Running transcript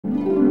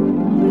I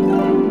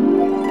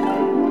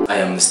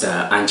am Mr.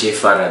 Anjeh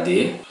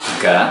Faraday,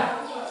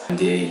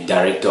 the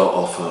Director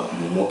of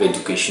Momo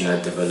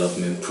Educational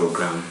Development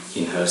Program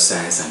in Health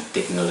Science and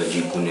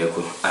Technology,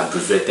 Guneko,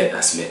 abbreviated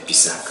as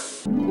MEDPIHSATG.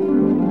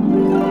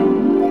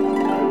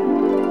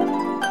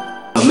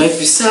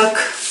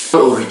 MEDPIHSATG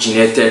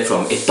originated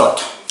from a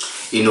thought,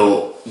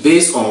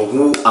 based on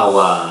who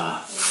our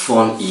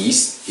fund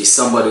is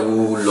somebody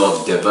who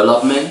loves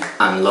development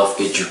and loves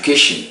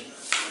education.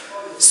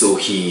 So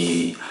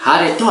he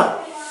had a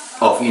thought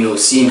of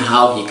seeing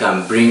how he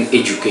can bring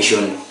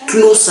education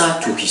closer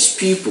to his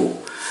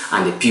people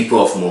and the people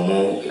of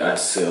Momo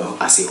as a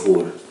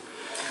whole.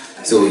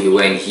 So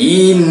when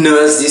he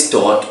nursed this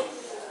thought,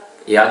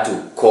 he had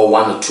to call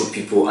one or two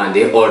people, and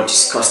they all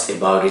discussed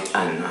about it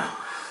and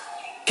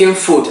came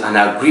forth and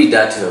agreed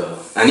that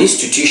an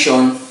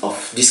institution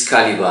of this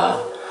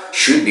caliber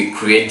should be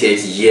created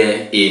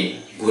here in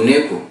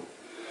Guneko.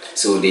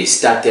 So they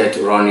started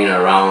running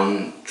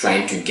around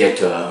trying to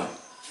get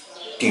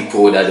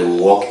people that will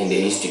work in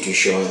the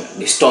institution.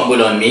 They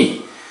stumbled on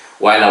me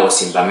while I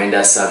was in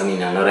Bamenda serving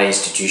in another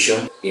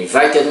institution. They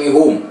invited me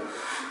home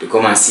to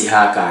come and see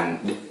how I can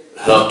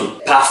help to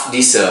path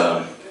this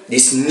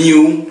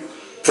new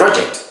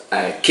project.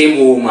 I came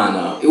home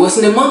and it was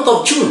in the month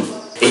of June,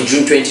 in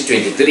June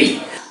 2023.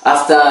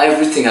 After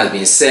everything has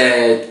been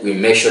said, we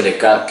made sure the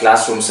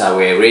classrooms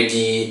were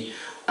ready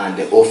and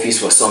the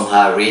office was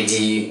somehow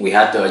ready. We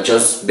had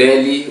just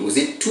barely,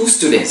 2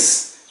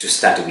 students to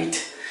start with.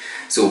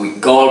 So we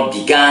all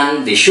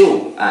began the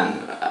show,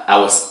 and I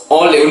was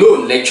all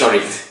alone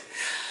lecturing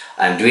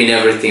and doing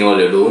everything all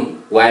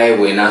alone, while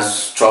we're now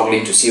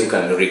struggling to see who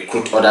can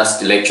recruit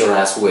others,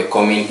 lecturers who were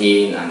coming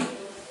in and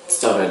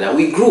stuff like that.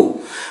 We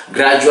grew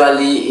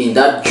gradually. In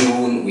that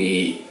June,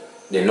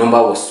 the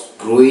number was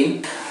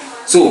growing.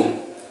 So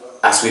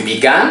as we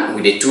began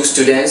with the 2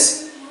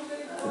 students,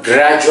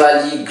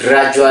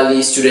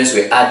 gradually students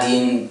were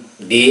adding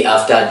day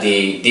after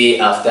day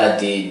after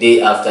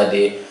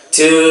day,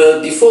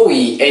 till before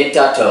we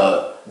entered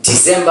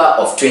December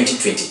of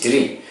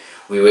 2023,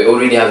 we were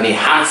already having a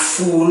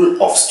handful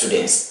of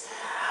students.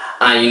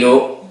 And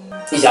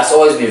it has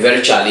always been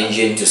very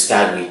challenging to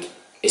start with,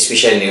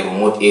 especially in a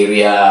remote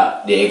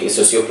area, the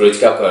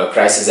socio-political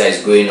crisis that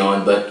is going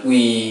on. But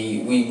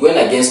we went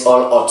against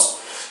all odds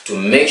to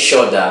make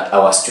sure that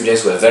our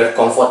students were very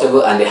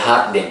comfortable and they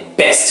had the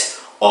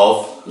best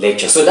of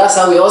lecture. So that's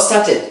how we all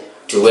started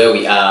to where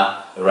we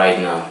are right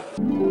now.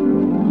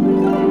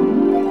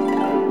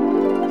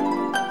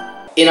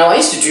 In our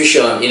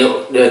institution,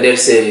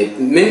 there's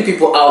many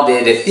people out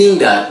there that think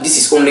that this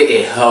is only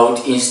a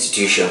health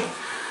institution,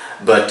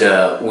 but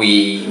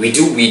we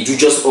do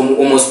just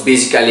almost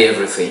basically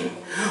everything.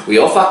 We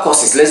offer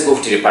courses. Let's go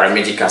to the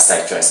paramedical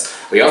side first.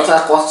 We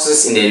offer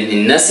courses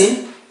in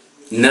nursing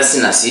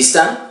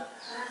assistant,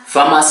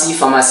 pharmacy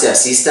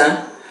assistant,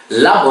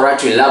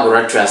 laboratory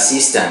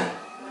assistant.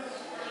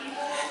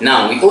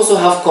 Now we also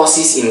have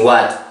courses in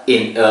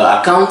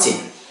accounting,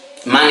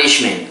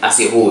 management as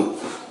a whole.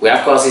 We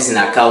have courses in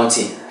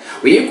accounting.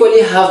 We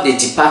equally have the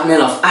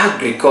Department of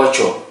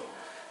Agriculture.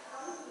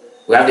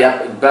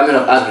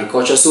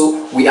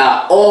 So we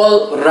are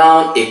all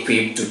round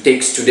equipped to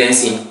take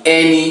students in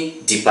any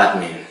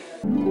department.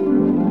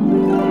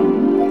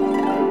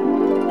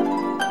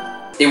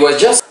 It was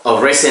just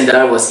of recent,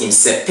 that was in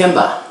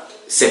September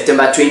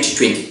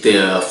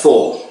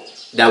 2024,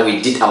 that we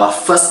did our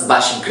first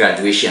batch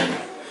graduation.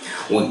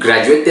 We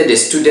graduated the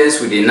students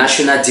with a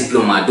national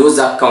diploma. Those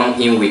that come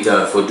in with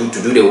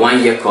to do the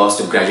 1-year course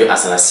to graduate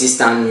as an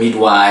assistant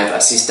midwife,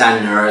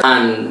 assistant nurse.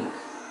 And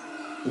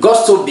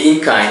God so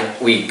being kind,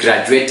 we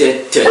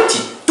graduated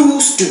 32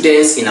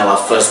 students in our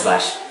first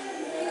batch.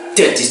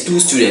 32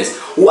 students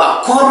who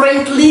are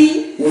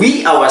currently,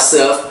 we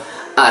ourselves,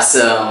 as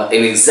an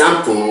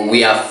example,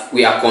 we have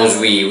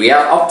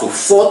up to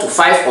 4 to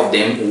 5 of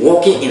them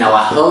working in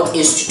our health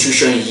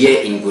institution here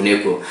in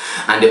Guneko,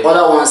 and the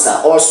other ones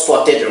are all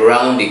spotted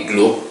around the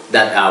globe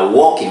that are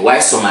working,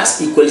 while some are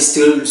equally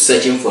still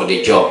searching for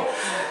the job.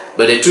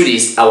 But the truth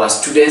is, our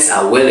students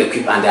are well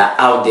equipped and they are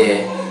out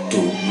there to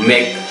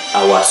make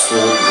our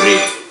school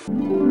great.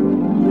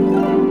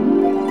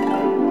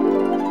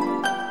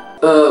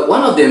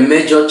 One of the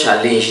major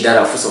challenges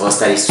that first of all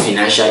start is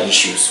financial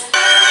issues.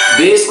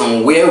 Based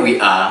on where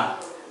we are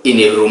in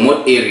a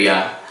remote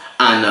area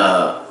and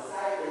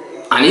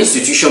an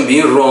institution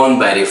being run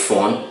by the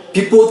fund,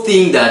 people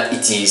think that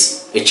it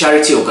is a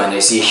charity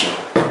organization.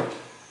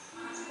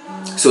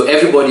 So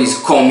everybody is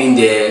coming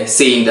there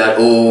saying that,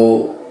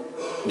 oh,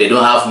 they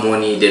don't have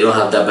money, they don't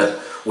have that, but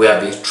we have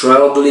been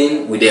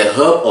struggling with the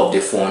help of the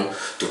fund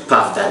to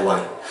pass that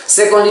one.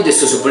 Secondly, the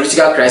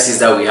socio-political crisis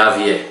that we have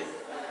here.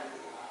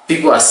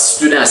 People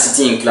students are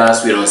sitting in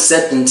class with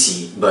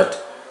uncertainty, but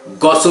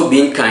God so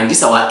being kind,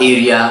 this our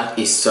area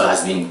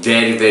has been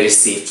very, very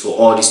safe for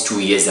all these 2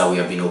 years that we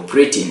have been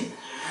operating.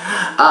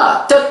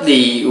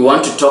 Thirdly, we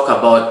want to talk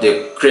about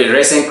the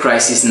recent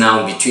crisis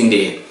now between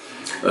the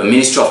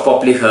Ministry of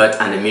Public Health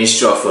and the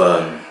Ministry of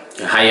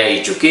Higher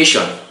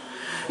Education.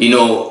 You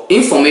know,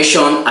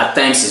 information at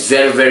times is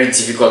very, very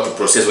difficult to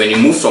process. When you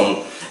move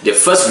from the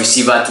first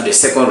receiver to the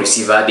second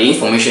receiver, the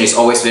information is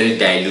always very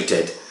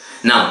diluted.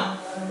 Now,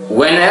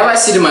 whenever I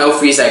sit in my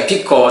office, I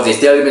pick calls, they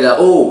tell me that,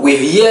 oh, we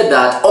hear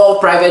that all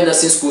private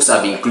nursing schools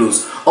have been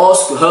closed, all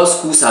health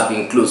schools have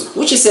been closed,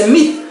 which is a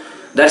myth.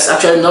 That's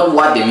actually not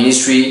what the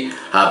ministry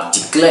have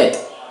declared.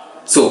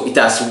 So it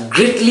has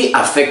greatly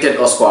affected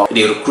us for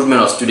the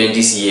recruitment of students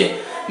this year.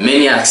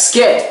 Many are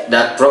scared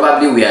that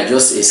probably we are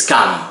just a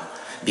scam,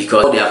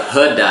 because they have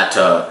heard that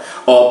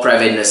all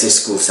private nursing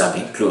schools have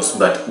been closed.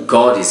 But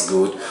God is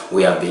good.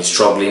 We have been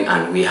struggling,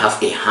 and we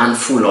have a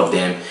handful of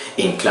them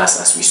in class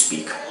as we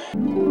speak.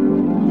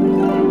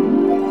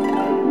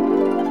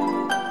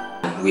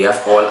 We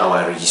have all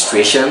our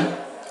registration.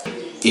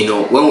 You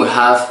know, when we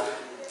have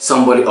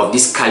somebody of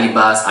this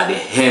calibers at the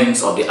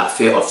helms of the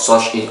affair of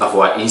such of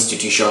our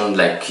institution,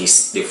 like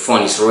the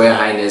fund, His Royal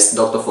Highness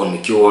Dr. Von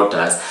McKee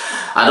Waters,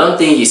 I don't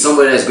think he's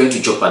somebody that's going to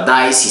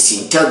jeopardize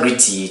his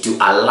integrity to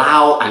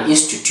allow an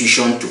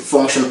institution to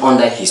function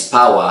under his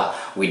power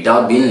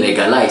without being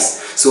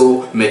legalized.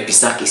 So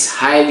MEDPIHSATG is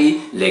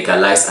highly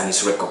legalized and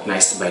is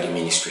recognized by the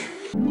ministry.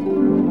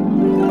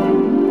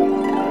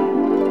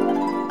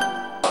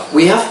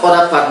 We have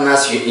other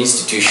partners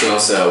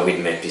institutions with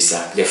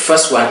MEDPIHSATG. The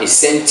first one is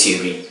St.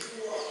 Thierry.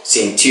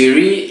 St.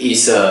 Thierry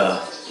is a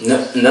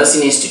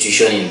nursing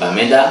institution in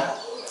Bamenda,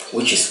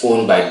 which is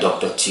owned by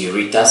Dr.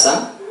 Thierry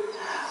Tassan.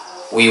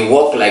 We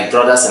work like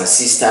brothers and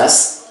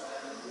sisters.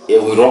 We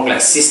work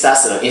like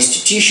sisters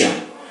institution.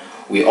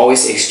 We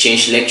always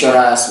exchange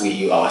lecturers.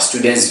 Our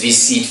students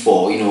visit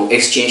for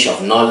exchange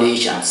of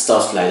knowledge and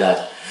stuff like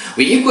that.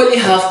 We equally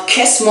have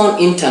Kesmon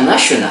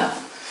International.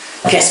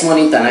 Kesmon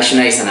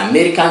International is an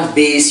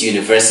American-based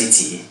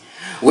university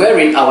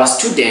wherein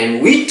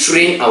we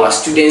train our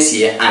students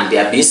here and they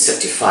are being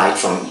certified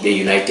from the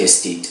United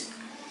States.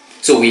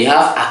 So we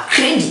have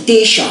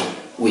accreditation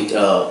with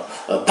a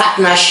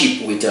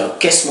partnership with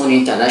Kesmon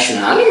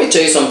International. And let me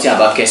tell you something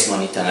about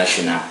Kesmon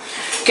International.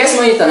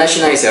 Kesmon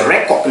International is a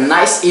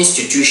recognized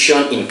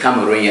institution in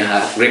Cameroon,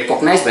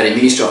 recognized by the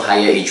Ministry of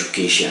Higher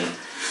Education.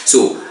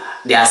 So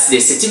the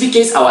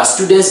certificates our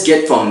students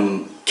get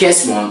from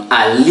Kesmon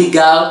are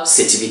legal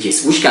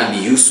certificates which can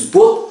be used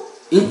both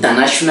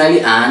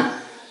internationally and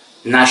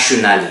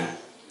nationally.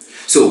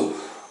 So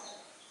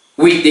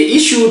with the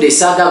issue, the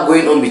saga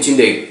going on between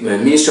the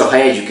Ministry of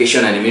Higher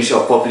Education and the Ministry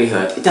of Public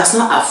Health, it has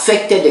not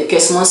affected the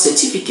Kesmon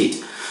certificate.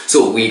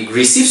 So we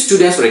receive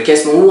students for the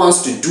Kesmon who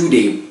wants to do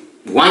the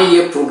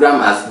one-year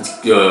program as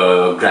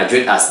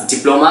graduate as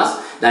diplomas,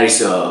 that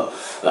is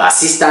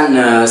assistant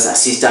nurse,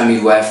 assistant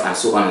midwife, and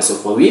so on and so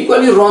forth. We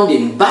equally run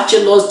the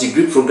bachelor's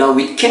degree program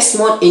with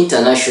Kesmon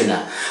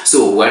International.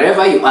 So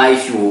wherever you are,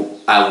 if you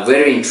are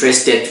very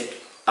interested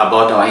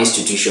about our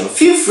institution,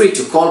 feel free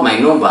to call my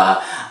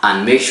number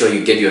and make sure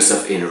you get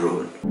yourself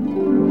enrolled.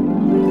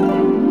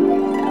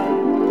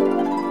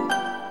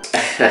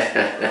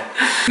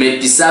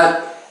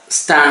 MEDPIHSATG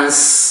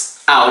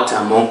stands out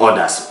among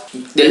others.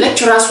 The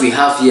lecturers we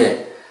have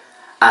here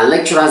are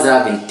lecturers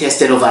that have been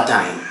tested over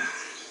time,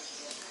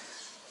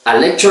 are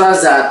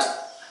lecturers that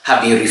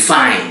have been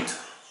refined,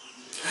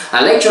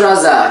 are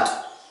lecturers that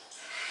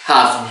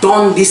have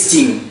done this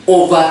thing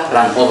over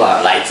and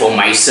over. Like for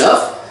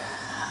myself,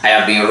 I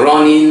have been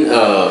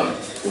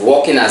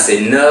working as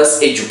a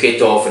nurse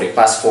educator for the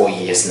past 4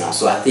 years now.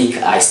 So I think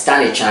I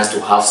stand a chance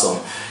to have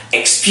some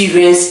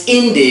experience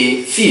in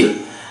the field.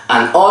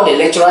 And all the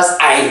lecturers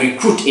I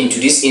recruit into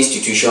this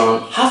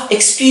institution have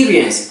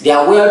experience. They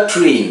are well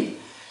trained.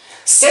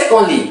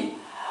 Secondly,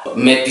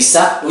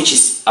 MEDPIHSATG, which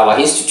is our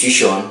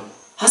institution,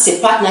 has a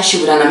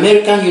partnership with an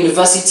American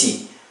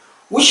university,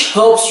 which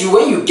helps you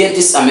when you get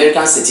this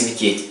American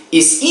certificate.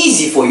 It's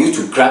easy for you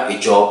to grab a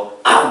job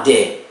out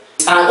there.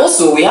 And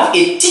also we have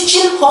a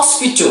teaching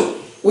hospital.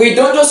 We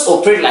don't just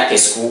operate like a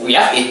school. We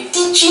have a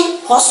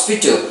teaching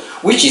hospital,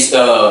 which is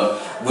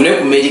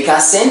Buneku Medical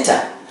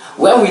Center,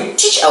 where we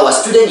teach our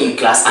students in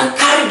class and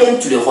carry them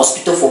to the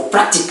hospital for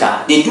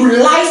practical. They do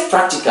live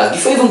practicals.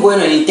 Before even going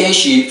on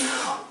internship,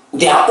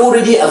 they are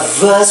already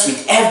averse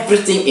with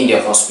everything in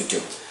their hospital.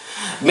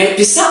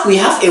 MEDPIHSATG, we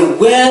have a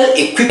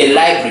well-equipped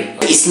library.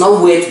 It's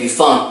nowhere to be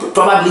found,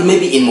 probably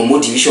maybe in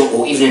Momo Division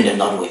or even in the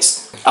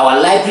Northwest. Our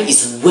library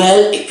is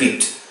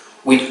well-equipped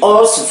with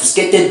all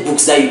sophisticated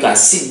books that you can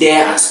sit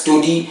there and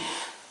study.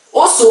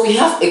 Also, we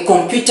have a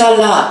computer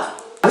lab,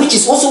 which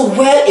is also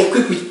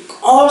well-equipped with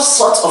all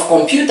sorts of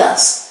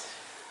computers,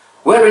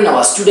 wherein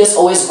our students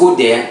always go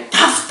there,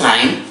 have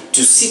time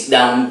to sit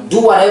down, do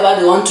whatever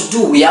they want to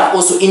do. We have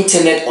also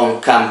internet on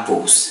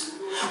campus.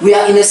 We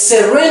are in a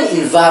serene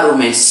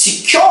environment,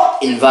 secure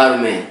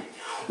environment.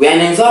 We are in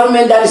an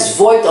environment that is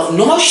void of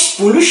noise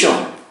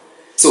pollution.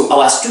 So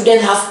our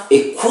students have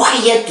a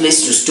quiet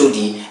place to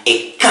study,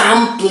 a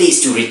calm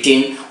place to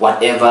retain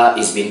whatever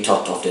is being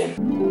taught of them.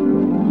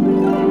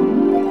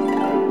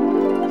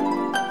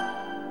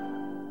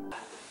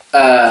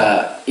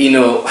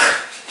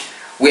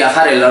 We have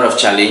had a lot of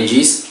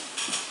challenges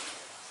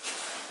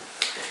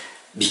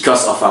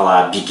because of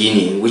our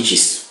beginning, which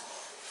is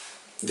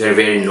very,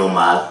 very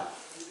normal.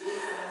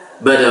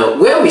 But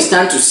where we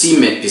stand to see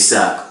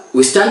MEDPIHSATG,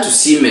 we stand to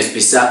see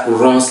MEDPIHSATG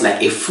runs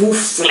like a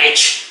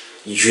full-fledged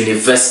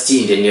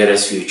university in the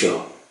nearest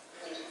future.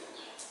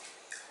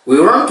 We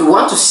want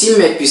to see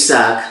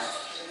MEDPIHSATG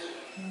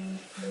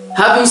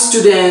having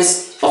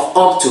students of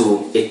up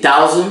to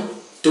 1,000,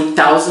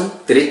 2,000,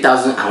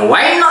 3,000, and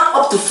why not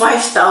up to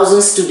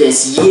 5,000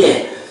 students a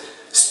year,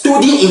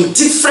 studying in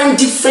different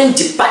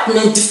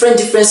departments,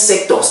 different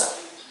sectors.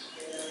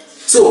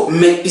 So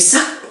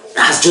MEDPIHSATG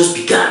has just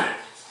begun,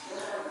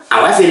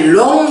 and we have a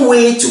long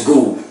way to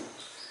go.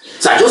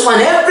 So I just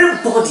want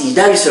everybody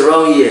that is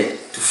around here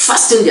to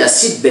fasten their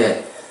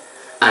seatbelt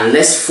and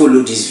let's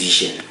follow this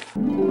vision.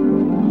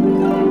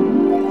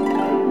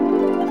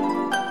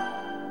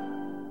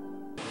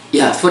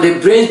 Yeah, for the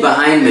brains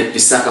behind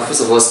MEDPIHSATG,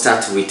 first of all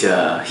start with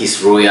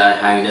His Royal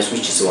Highness,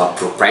 which is our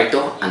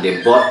proprietor and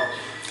the board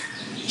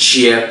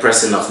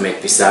chairperson of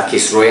MEDPIHSATG,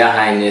 His Royal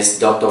Highness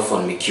Dr.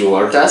 Von Mickey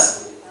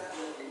Walters.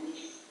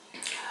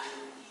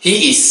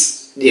 He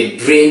is the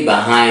brain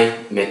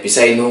behind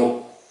MEDPIHSATG. You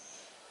know,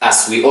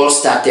 as we all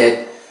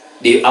started,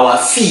 our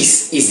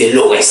fees is the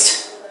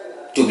lowest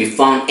to be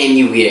found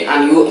anywhere.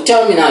 And you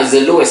tell me now, it's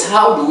the lowest.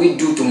 How do we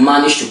do to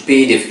manage to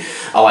pay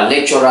our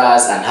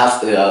lecturers and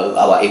have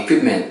our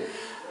equipment?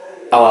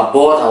 Our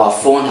board, our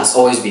fund has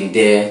always been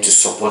there to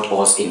support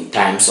us in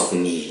times of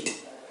need.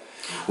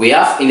 We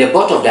have in the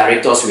board of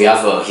directors, we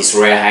have His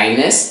Royal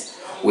Highness,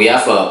 we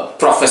have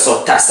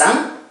Professor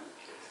Tassan,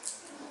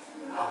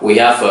 we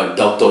have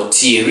Dr.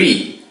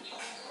 Thierry,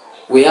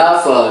 we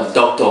have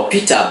Dr.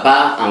 Peter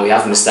Ba, and we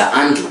have Mr.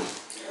 Andrew.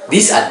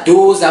 These are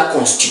those that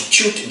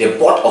constitute the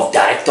board of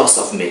directors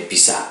of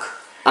MEDPIHSATG.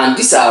 And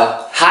these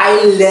are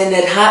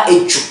high-learned,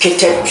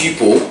 high-educated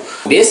people.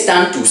 They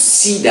stand to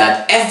see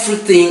that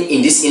everything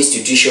in this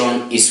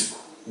institution is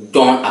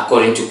done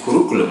according to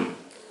curriculum.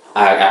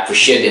 I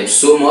appreciate them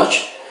so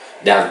much.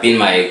 They have been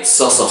my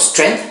source of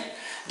strength.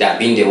 They have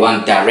been the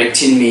one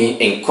directing me,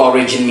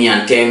 encouraging me,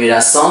 and telling me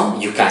that,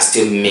 son, you can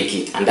still make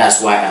it. And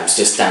that's why I'm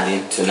still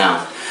standing to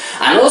now.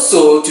 And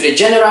also to the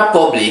general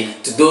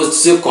public, to those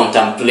still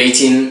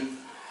contemplating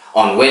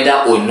on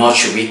whether or not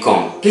should we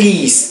come,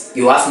 please,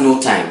 you have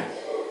no time.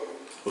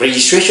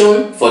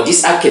 Registration for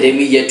this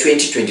academic year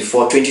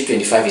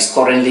 2024-2025 is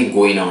currently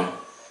going on.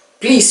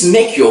 Please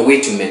make your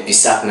way to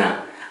MEDPIHSATG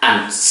now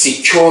and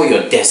secure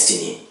your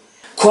destiny.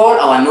 Call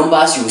our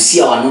numbers. You will see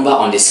our number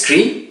on the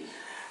screen.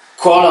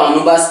 Call our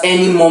numbers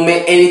any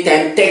moment,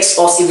 anytime. Text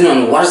us even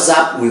on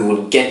WhatsApp. We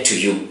will get to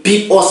you.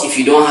 Beep us if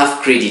you don't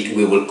have credit.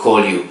 We will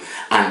call you.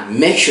 And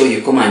make sure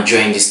you come and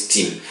join this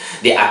team.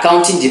 The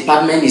accounting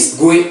department is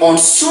going on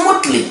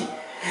smoothly.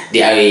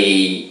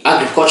 The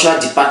agricultural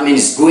department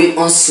is going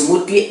on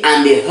smoothly,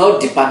 and the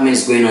health department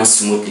is going on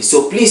smoothly.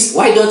 So please,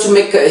 why don't you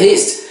make a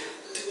haste?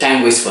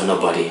 Time waits for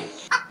nobody.